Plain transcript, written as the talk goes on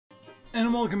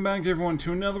And welcome back everyone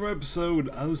to another episode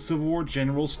of Civil War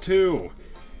Generals 2.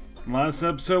 Last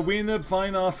episode we ended up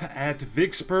flying off at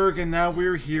Vicksburg, and now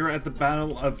we're here at the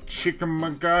Battle of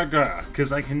Chickamauga,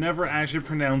 because I can never actually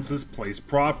pronounce this place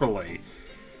properly.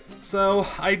 So,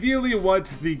 ideally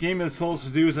what the game is supposed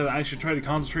to do is that I should try to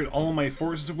concentrate all of my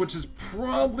forces, which is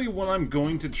probably what I'm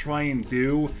going to try and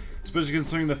do, especially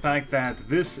considering the fact that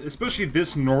especially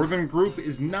this northern group,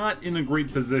 is not in a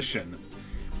great position.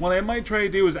 What I might try to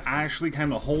do is actually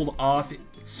kind of hold off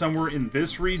somewhere in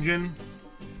this region,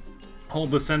 hold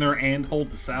the center and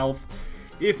hold the south.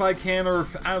 If I can, or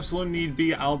if absolute need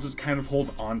be, I'll just kind of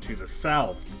hold on to the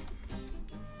south.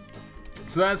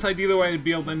 So that's ideally what I'd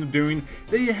be able to end up doing.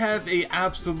 They have a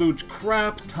absolute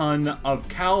crap ton of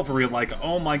cavalry, like,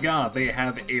 oh my god, they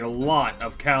have a lot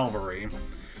of cavalry.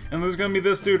 And there's gonna be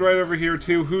this dude right over here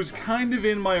too, who's kind of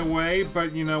in my way,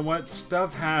 but you know what,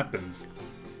 stuff happens.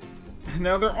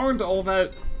 Now there aren't all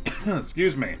that,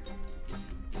 excuse me,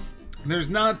 there's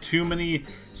not too many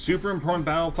super important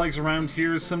battle flags around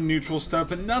here, some neutral stuff,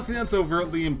 but nothing that's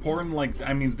overtly important. Like,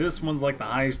 I mean, this one's like the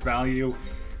highest value,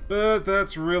 but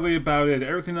that's really about it.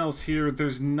 Everything else here,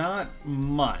 there's not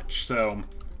much, so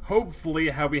hopefully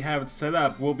how we have it set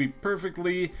up will be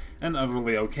perfectly and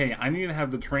utterly okay. I need to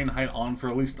have the terrain height on for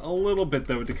at least a little bit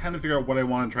though, to kind of figure out what I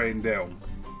want to try and do.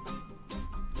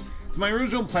 So my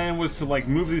original plan was to like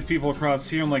move these people across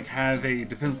here and like have a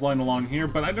defense line along here,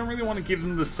 but I don't really want to give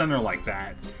them the center like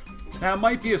that. Now it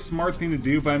might be a smart thing to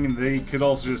do, but I mean they could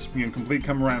also just, you know, completely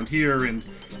come around here and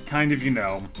kind of, you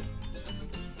know,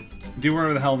 do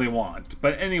whatever the hell they want.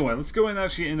 But anyway, let's go and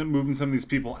actually end up moving some of these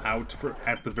people out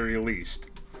at the very least.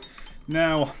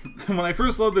 Now, when I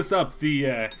first loaded this up,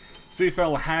 the save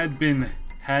file had been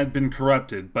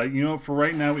corrupted, but you know, for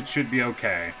right now it should be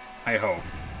okay. I hope.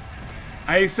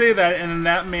 I say that, and then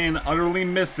that man utterly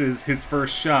misses his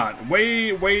first shot.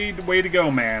 Way to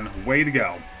go, man. Way to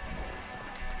go.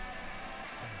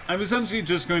 I'm essentially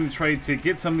just going to try to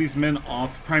get some of these men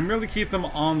off, primarily keep them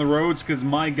on the roads, because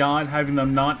my god, having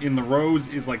them not in the roads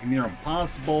is like near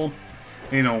impossible.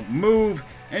 You know, move,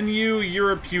 and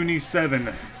you're a puny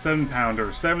 7-pounder,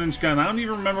 7-inch gun. I don't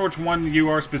even remember which one you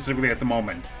are specifically at the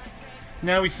moment.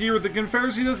 Now here, the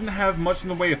Confederacy doesn't have much in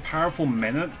the way of powerful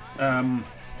men,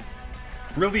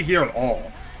 really here at all.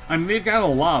 I mean, they've got a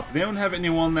lot, but they don't have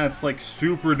anyone that's like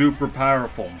super duper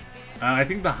powerful. I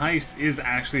think the highest is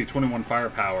actually 21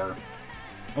 firepower.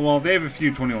 Well, they have a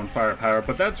few 21 firepower,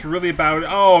 but that's really about it.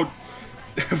 Oh,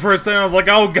 for a second I was like,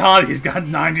 oh god, he's got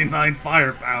 99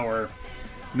 firepower.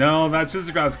 No, that's just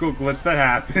a graphical glitch that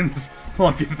happens.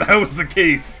 Look, if that was the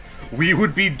case, we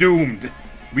would be doomed.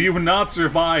 We would not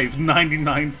survive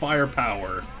 99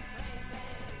 firepower.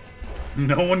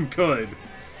 No one could.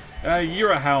 You're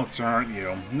a howitzer, aren't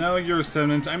you? No, you're a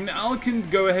 7-inch. I mean, I can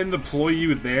go ahead and deploy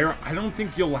you there. I don't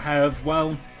think you'll have,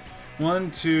 well,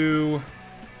 1, 2,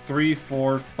 3,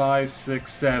 4, 5,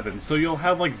 6, 7. So you'll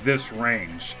have, like, this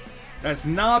range. That's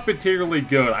not particularly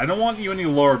good. I don't want you any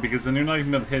lower, because then you're not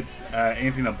even going to hit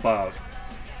anything above.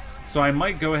 So I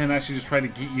might go ahead and actually just try to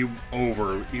get you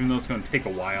over, even though it's going to take a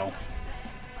while.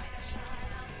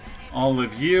 All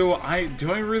of you,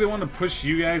 do I really want to push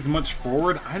you guys much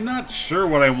forward? I'm not sure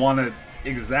what I want to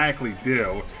exactly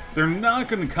do. They're not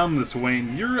going to come this way,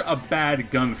 and you're a bad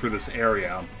gun for this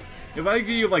area. If I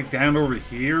get you like down over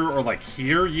here or like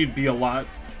here, you'd be in a lot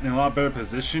better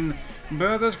position.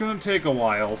 But that's going to take a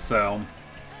while, so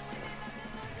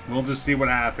we'll just see what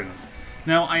happens.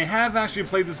 Now, I have actually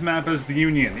played this map as the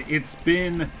Union. It's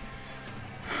been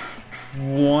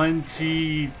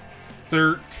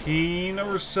 2013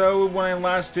 or so when I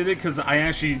last did it, because I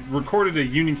actually recorded a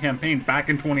Union campaign back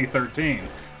in 2013.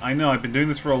 I know, I've been doing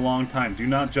this for a long time. Do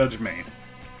not judge me.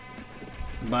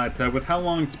 But with how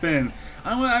long it's been,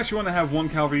 I actually want to have one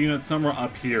cavalry unit somewhere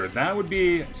up here. That would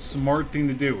be a smart thing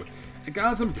to do. I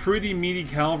got some pretty meaty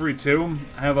cavalry too.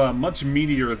 I have a much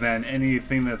meatier than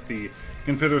anything that the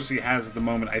Confederacy has at the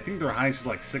moment. I think their highest is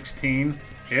like 16,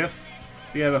 if.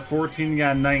 They got a 14, you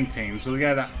got a 19, so they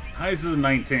got a highest is a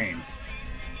 19.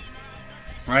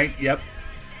 Right? Yep.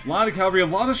 A lot of cavalry, a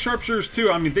lot of sharpshooters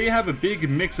too. I mean, they have a big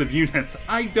mix of units.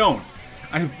 I don't.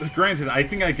 Granted, I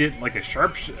think I get like a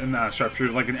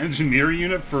sharpshooter, like an engineer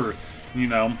unit for, you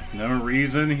know, no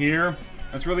reason here.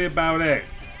 That's really about it.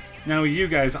 Now, you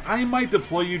guys, I might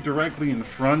deploy you directly in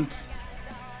front,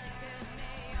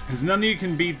 because none of you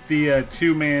can beat the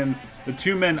two men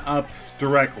up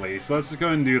directly. So let's just go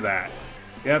ahead and do that.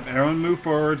 Yep, everyone move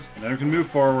forward. Everyone can move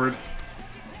forward.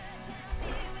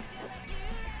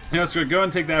 Yeah, let's go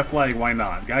and take that flag. Why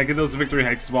not? Gotta get those victory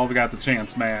hikes while we got the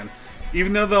chance, man.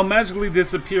 Even though they'll magically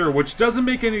disappear, which doesn't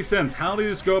make any sense. How they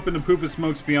just go up into poof of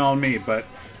smoke's beyond me, but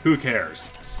Who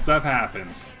cares? Stuff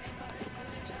happens.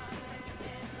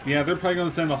 Yeah, they're probably going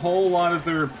to send a whole lot of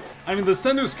their... I mean, the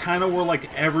center's kind of where,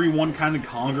 like, everyone kind of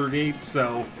congregates,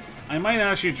 so I might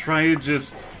actually try to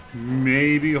just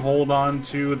maybe hold on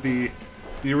to the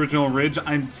original ridge.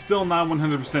 I'm still not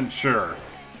 100% sure.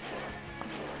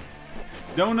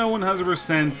 Don't know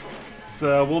 100%,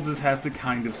 so we'll just have to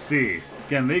kind of see.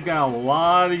 Again, they've got a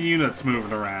lot of units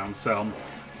moving around, so...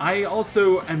 I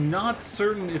also am not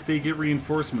certain if they get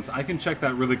reinforcements. I can check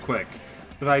that really quick,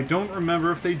 but I don't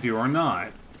remember if they do or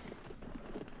not.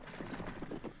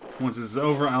 Once this is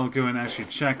over, I'll go and actually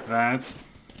check that.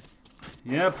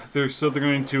 Yep, they're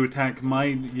going to attack my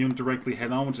unit directly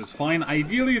head-on, which is fine.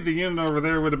 Ideally, the unit over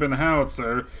there would have been a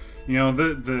howitzer. You know,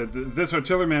 this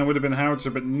artilleryman would have been a howitzer,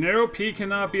 but nope, he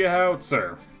cannot be a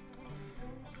howitzer.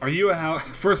 Are you a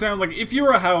howitzer? First, I'm like, if you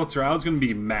were a howitzer, I was going to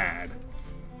be mad.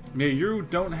 Yeah, you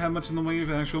don't have much in the way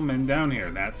of actual men down here.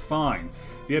 That's fine.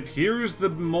 Yep, here's the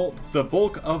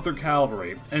bulk of their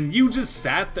cavalry. And you just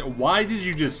sat there. Why did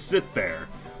you just sit there?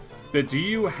 But do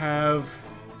you have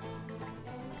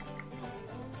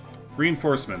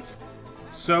reinforcements?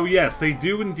 So yes, they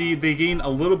do indeed. They gain a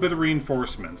little bit of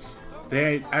reinforcements.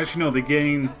 They actually no, they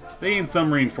gain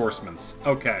some reinforcements.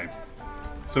 Okay,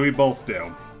 so we both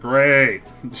do. Great,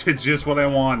 just what I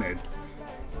wanted.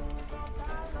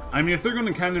 I mean, if they're going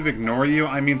to kind of ignore you,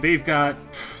 I mean, they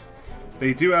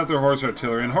do have their horse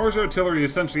artillery, and horse artillery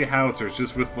is essentially howitzers,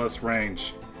 just with less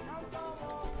range.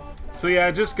 So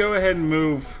yeah, just go ahead and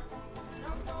move.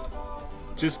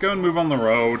 Just go and move on the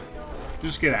road.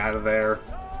 Just get out of there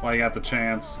while you got the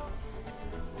chance.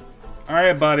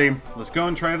 Alright, buddy, let's go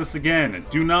and try this again.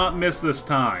 Do not miss this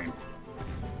time.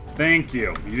 Thank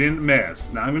you. You didn't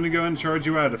miss. Now I'm going to go and charge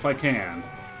you out if I can.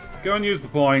 Go and use the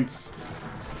points.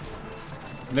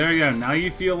 There you go. Now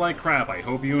you feel like crap. I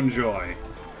hope you enjoy.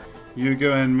 You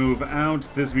go ahead and move out.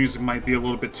 This music might be a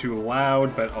little bit too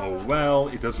loud, but oh well.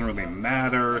 It doesn't really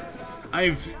matter.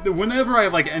 Whenever I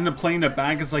like end up playing it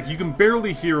back, it's like you can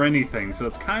barely hear anything, so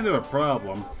it's kind of a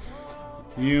problem.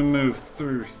 You move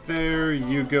through there.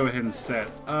 You go ahead and set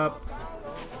up.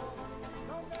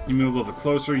 You move a little bit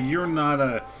closer. You're not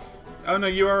a... Oh no,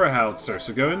 you are a howitzer,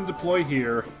 so go ahead and deploy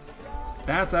here.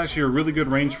 That's actually a really good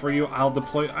range for you. I'll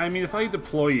deploy... I mean, if I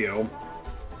deploy you...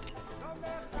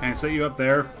 Can I set you up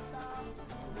there?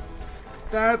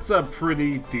 That's a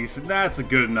pretty decent... That's a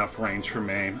good enough range for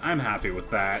me. I'm happy with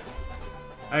that.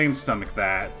 I can stomach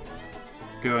that.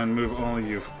 Go and move only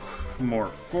you more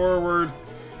forward.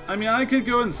 I mean, I could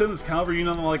go and send this cavalry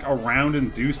unit like around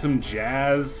and do some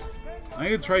jazz. I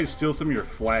could try to steal some of your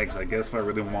flags, I guess, if I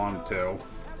really wanted to.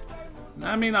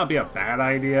 That may not be a bad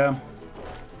idea.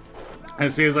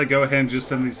 As soon as I go ahead and just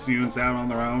send these units out on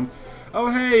their own.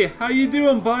 Oh hey, how you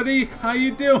doing, buddy? How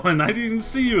you doing? I didn't even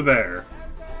see you there.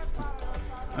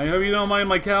 I hope you don't mind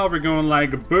my cavalry going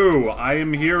like, boo, I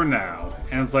am here now.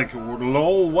 And it's like,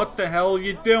 lol, what the hell are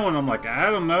you doing? I'm like, I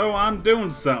don't know, I'm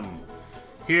doing something.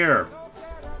 Here,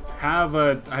 have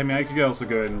a... I mean, I could also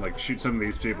go ahead and like shoot some of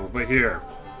these people, but here,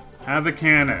 have a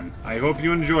cannon. I hope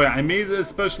you enjoy it. I made it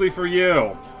especially for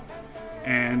you.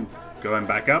 And going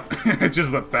back up,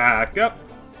 just the back up.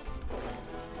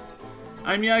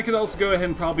 I mean, I could also go ahead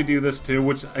and probably do this too,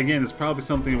 which again is probably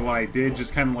something what I did,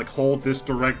 just kind of like hold this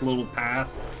direct little path.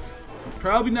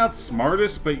 Probably not the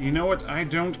smartest, but you know what? I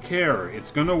don't care.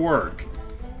 It's gonna work.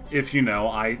 If you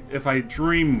know, if I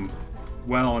dream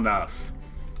well enough.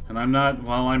 And I'm not,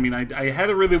 well, I mean, I had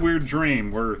a really weird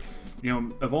dream where, you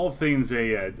know, of all things,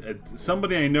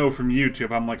 somebody I know from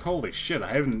YouTube, I'm like, holy shit,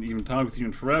 I haven't even talked with you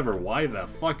in forever. Why the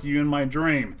fuck are you in my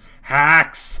dream?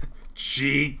 Hacks!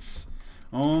 Cheats!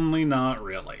 Only not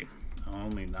really.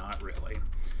 Only not really.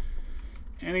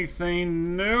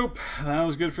 Anything? Nope. That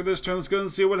was good for this turn. Let's go and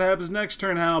see what happens next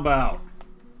turn. How about?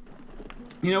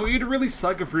 You know, it'd really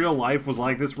suck if real life was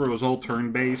like this, where it was all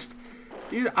turn-based.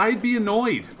 I'd be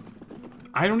annoyed.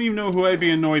 I don't even know who I'd be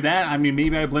annoyed at. I mean,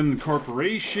 maybe I blame the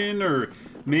corporation, or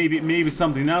maybe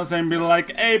something else. I'd be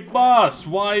like, "Hey, boss,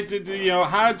 why did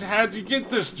how'd you get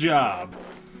this job?"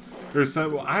 Or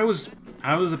so. I was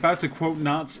about to quote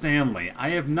not Stanley. I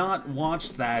have not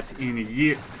watched that in a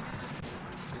year.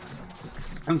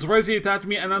 I'm surprised he attacked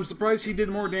me, and I'm surprised he did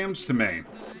more damage to me.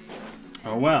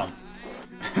 Oh well.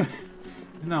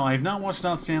 No, I have not watched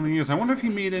Not Stanley in years. I wonder if he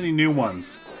made any new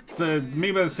ones. It's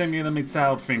maybe the same guy that made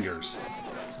Salad Fingers.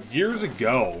 Years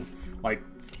ago. Like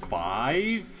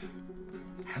 5?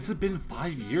 Has it been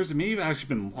 5 years? It may have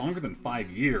actually been longer than 5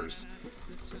 years.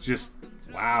 Just,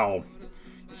 wow.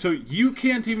 So you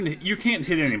can't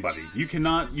hit anybody. You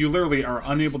literally are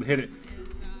unable to hit it.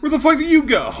 Where the fuck did you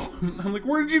go? I'm like,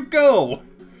 where did you go?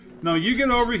 No, you get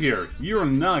over here. You are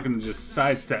not gonna just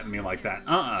sidestep me like that.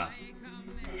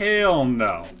 Hell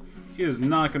no. It is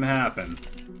not gonna happen.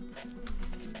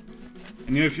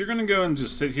 And if you're gonna go and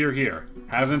just sit here,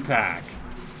 have an attack.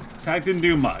 Attack didn't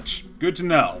do much. Good to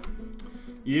know.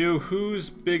 You, who's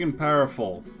big and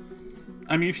powerful?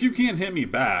 I mean, if you can't hit me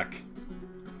back,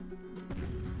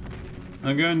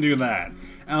 I'm gonna do that.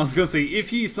 And I was gonna say, if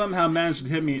he somehow managed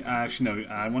to hit me, actually no,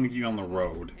 I want to get you on the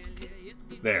road.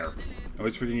 There. I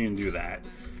always forget you can do that.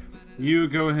 You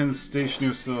go ahead and station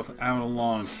yourself out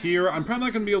along here. I'm probably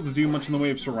not gonna be able to do much in the way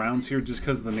of surrounds here, just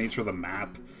because of the nature of the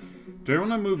map. Do I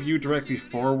want to move you directly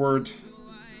forward?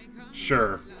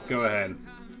 Sure, go ahead.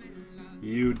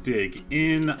 You dig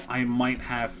in. I might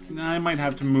have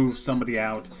to move somebody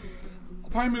out.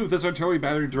 I'll probably move this artillery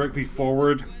battery directly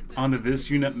forward onto this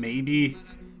unit, maybe,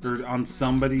 or on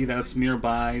somebody that's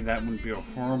nearby. That wouldn't be a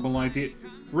horrible idea.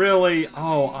 Really?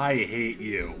 Oh, I hate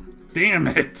you. Damn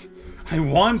it! I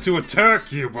want to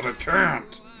attack you, but I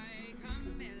can't.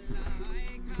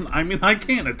 I mean, I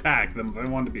can't attack them if I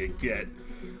want to be a git.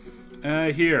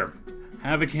 Here.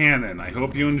 Have a cannon. I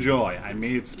hope you enjoy. I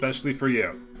made it specially for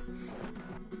you.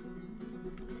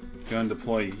 Go and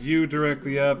deploy you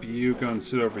directly up. You go and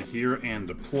sit over here and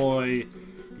deploy.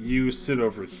 You sit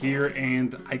over here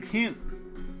and I can't...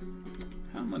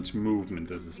 How much movement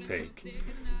does this take?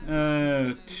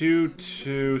 2,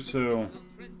 so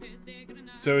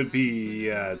it'd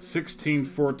be 16,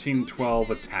 14,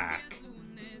 12 attack.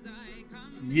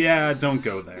 Yeah, don't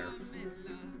go there.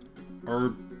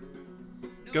 Or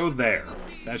go there.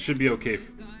 That should be okay.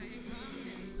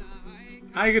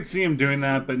 I could see him doing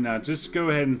that, but no, just go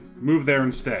ahead and move there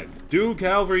instead. Do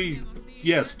cavalry,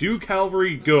 yes, do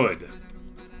cavalry good.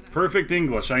 Perfect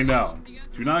English, I know.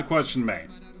 Do not question me.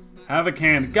 Have a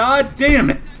cannon. God damn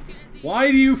it! Why are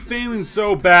you failing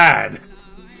so bad?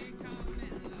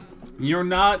 You're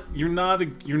not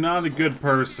a good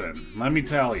person. Let me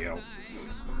tell you.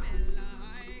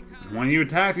 When you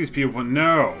attack these people,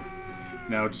 no,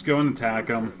 just go and attack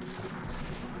them.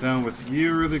 Done with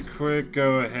you really quick.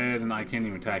 Go ahead, and I can't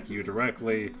even attack you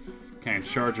directly. Can I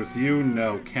charge with you?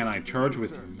 No. Can I charge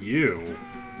with you?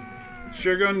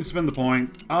 Sure, go ahead and spin the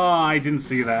point. Oh, I didn't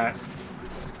see that.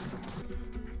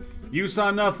 You saw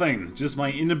nothing. Just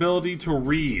my inability to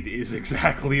read is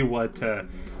exactly what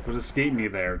escaped me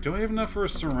there. Do I have enough for a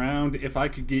surround? If I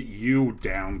could get you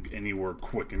down anywhere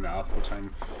quick enough, which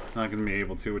I'm not going to be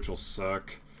able to, which will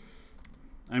suck.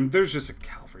 There's just a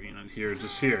cavalry unit here,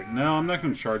 just here. No, I'm not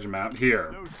going to charge him out.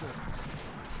 Here.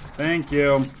 Thank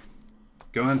you.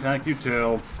 Go and attack you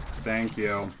too. Thank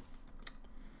you.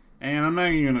 And I'm not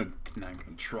going to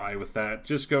try with that.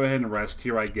 Just go ahead and rest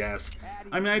here, I guess.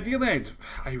 I mean, ideally,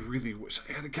 I really wish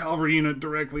I had a cavalry unit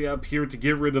directly up here to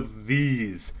get rid of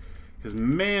these. Because,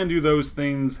 man, do those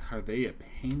things, are they a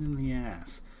pain in the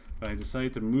ass. But I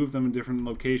decided to move them in a different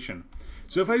location.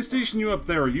 So if I station you up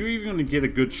there, are you even going to get a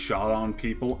good shot on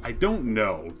people? I don't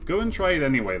know. Go and try it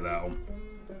anyway, though.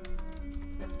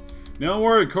 Don't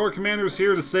worry, Corps Commander's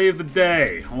here to save the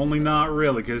day. Only not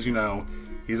really, because, you know,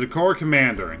 he's a Corps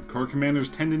Commander, and Corps Commanders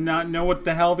tend to not know what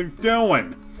the hell they're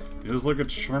doing. Just look at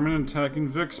Sherman attacking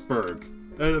Vicksburg.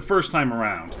 The first time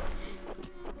around.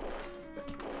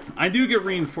 I do get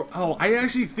reinforcements. Oh, I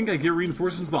actually think I get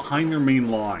reinforcements behind their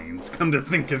main lines, come to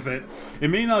think of it. It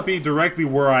may not be directly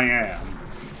where I am.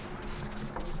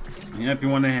 Yep, you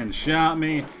went ahead and shot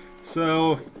me.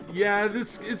 So, yeah,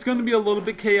 it's going to be a little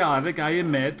bit chaotic, I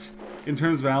admit, in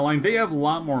terms of outline. They have a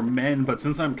lot more men, but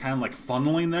since I'm kind of like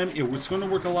funneling them, it's going to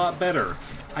work a lot better.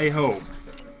 I hope.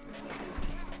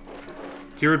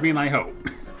 Here would mean I hope.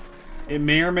 It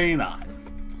may or may not.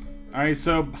 Alright,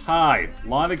 so, hi. A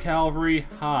lot of cavalry,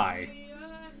 hi.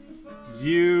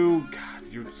 You...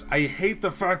 God, I hate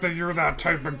the fact that you're that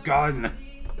type of gun.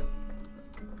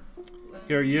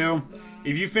 Here, you.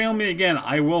 If you fail me again,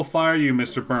 I will fire you,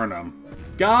 Mr. Burnham.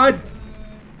 God!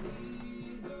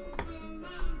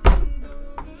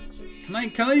 Can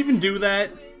I even do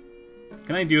that?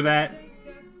 Can I do that?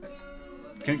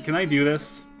 Can I do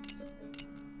this?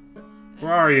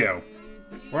 Where are you?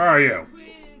 Where are you?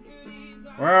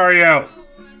 Where are you?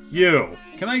 You.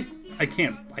 Can I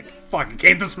can't. Fuck, I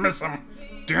can't dismiss him.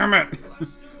 Damn it.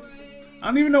 I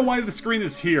don't even know why the screen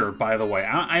is here, by the way.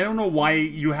 I don't know why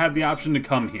you have the option to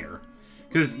come here.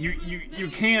 Because you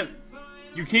can't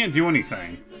do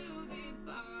anything.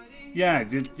 Yeah,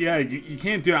 you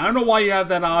can't do it. I don't know why you have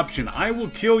that option. I will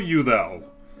kill you, though.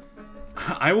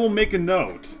 I will make a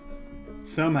note.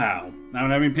 Somehow. I don't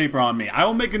have any paper on me. I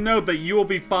will make a note that you will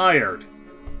be fired.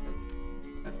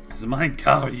 Because my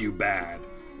God, are you bad.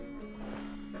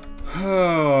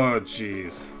 Oh,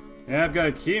 jeez. Yeah, I've got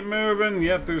to keep moving.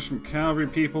 Yep, there's some cavalry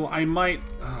people. I might...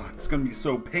 Oh, it's going to be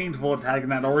so painful attacking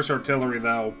that horse artillery,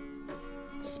 though.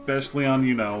 Especially on,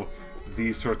 you know,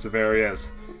 these sorts of areas.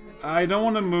 I don't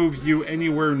want to move you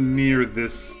anywhere near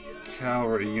this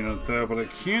cavalry unit, though, but I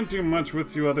can't do much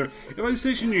with you other... If I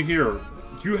station you here,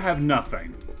 you have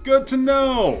nothing. Good to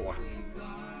know!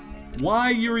 Why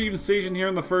you were even stationed here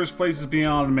in the first place is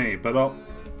beyond me, but oh,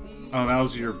 that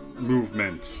was your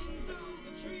movement.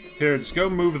 Here, just go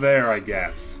move there, I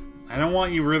guess. I don't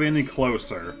want you really any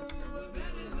closer.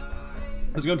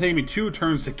 It's gonna take me 2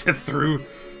 turns to get through.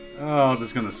 Oh, this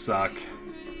is gonna suck.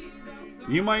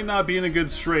 You might not be in a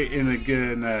good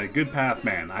good path,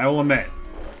 man. I will admit.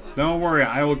 Don't worry,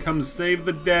 I will come save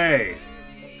the day.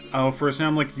 Oh, for a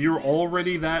second, like you're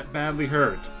already that badly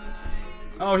hurt.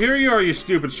 Oh, here you are, you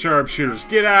stupid sharpshooters.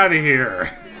 Get out of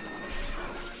here.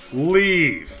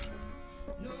 Leave.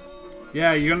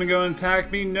 Yeah, you gonna go and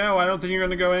attack me? No, I don't think you're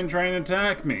gonna go in and try and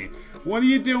attack me. What are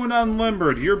you doing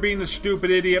unlimbered? You're being a stupid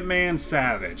idiot man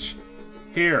savage.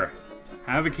 Here,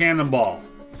 have a cannonball.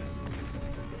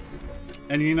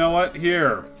 And you know what?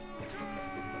 Here.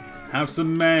 Have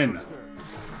some men.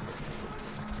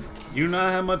 You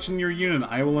not have much in your unit,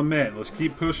 I will admit. Let's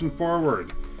keep pushing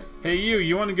forward. Hey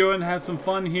you want to go and have some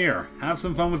fun here? Have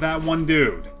some fun with that one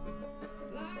dude.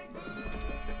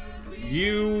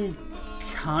 You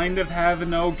kind of have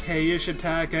an okay-ish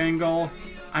attack angle.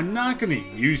 I'm not gonna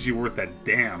use you worth a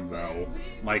damn, though,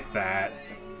 like that.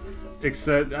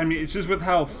 Except, I mean, it's just with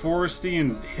how foresty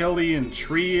and hilly and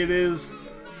tree it is.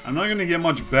 I'm not gonna get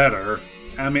much better.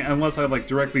 I mean, unless I, like,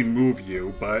 directly move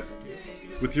you, but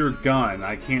with your gun,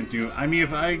 I can't do... I mean,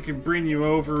 if I could bring you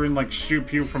over and, like,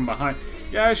 shoot you from behind...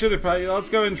 Yeah, I should have probably... Let's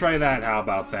go and try that, how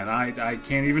about then? I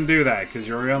can't even do that, because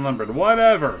you're already unlimbered.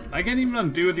 Whatever! I can't even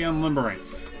undo the unlimbering.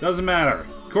 Doesn't matter.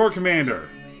 Corps Commander.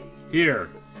 Here.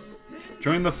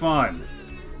 Join the fun.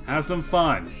 Have some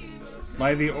fun.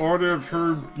 By the order of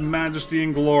Her Majesty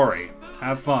and Glory.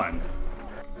 Have fun.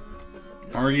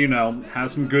 Or, you know,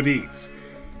 have some good eats.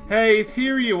 Hey,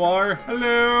 here you are.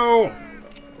 Hello!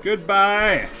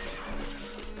 Goodbye!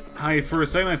 Hi, for a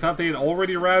second I thought they had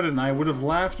already routed and I would have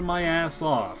laughed my ass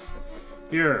off.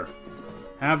 Here.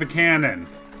 Have a cannon.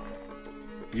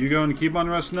 You go and keep on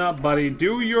resting up, buddy.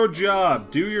 Do your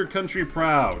job. Do your country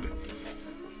proud.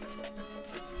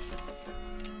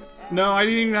 No, I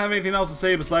didn't even have anything else to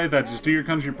say besides that. Just do your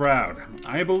country proud.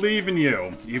 I believe in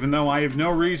you, even though I have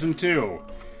no reason to.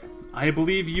 I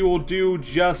believe you will do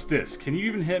justice. Can you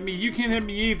even hit me? You can't hit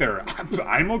me either.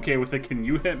 I'm okay with it. Can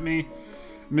you hit me?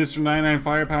 Mr. 99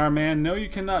 Firepower Man? No, you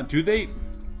cannot. Do they... Do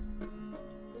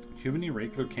you have any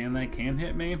regular cannon that can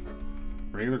hit me?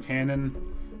 Regular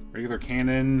cannon? Regular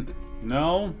cannon?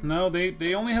 No,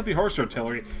 they only have the horse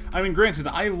artillery. I mean, granted,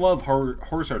 I love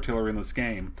horse artillery in this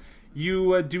game.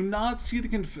 You do not see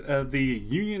the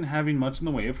Union having much in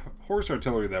the way of horse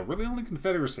artillery, though. Really only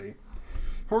Confederacy.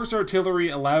 Horse artillery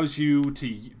allows you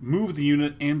to move the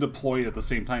unit and deploy it at the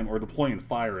same time, or deploy and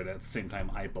fire it at the same time,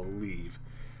 I believe.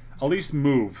 At least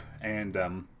move and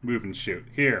shoot.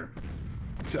 Here.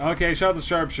 Okay, shot the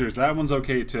sharpshooters. That one's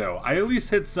okay too. I at least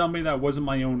hit somebody that wasn't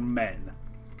my own men.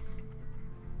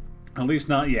 At least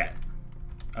not yet.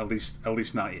 At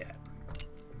least not yet.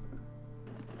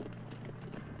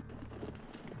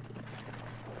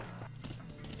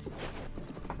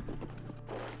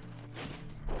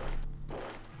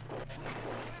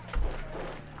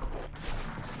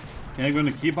 Okay, I'm going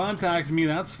to keep on attacking me,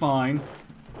 that's fine.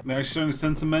 They're actually trying to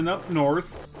send some men up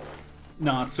north.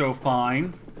 Not so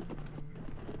fine.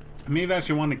 I may have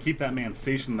actually wanted to keep that man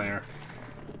stationed there.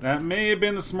 That may have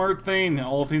been a smart thing,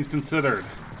 all things considered.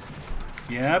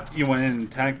 Yep, you went in and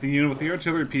attacked the unit with the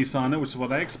artillery piece on it, which is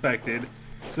what I expected.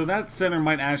 So that center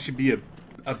might actually be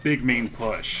a big main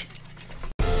push.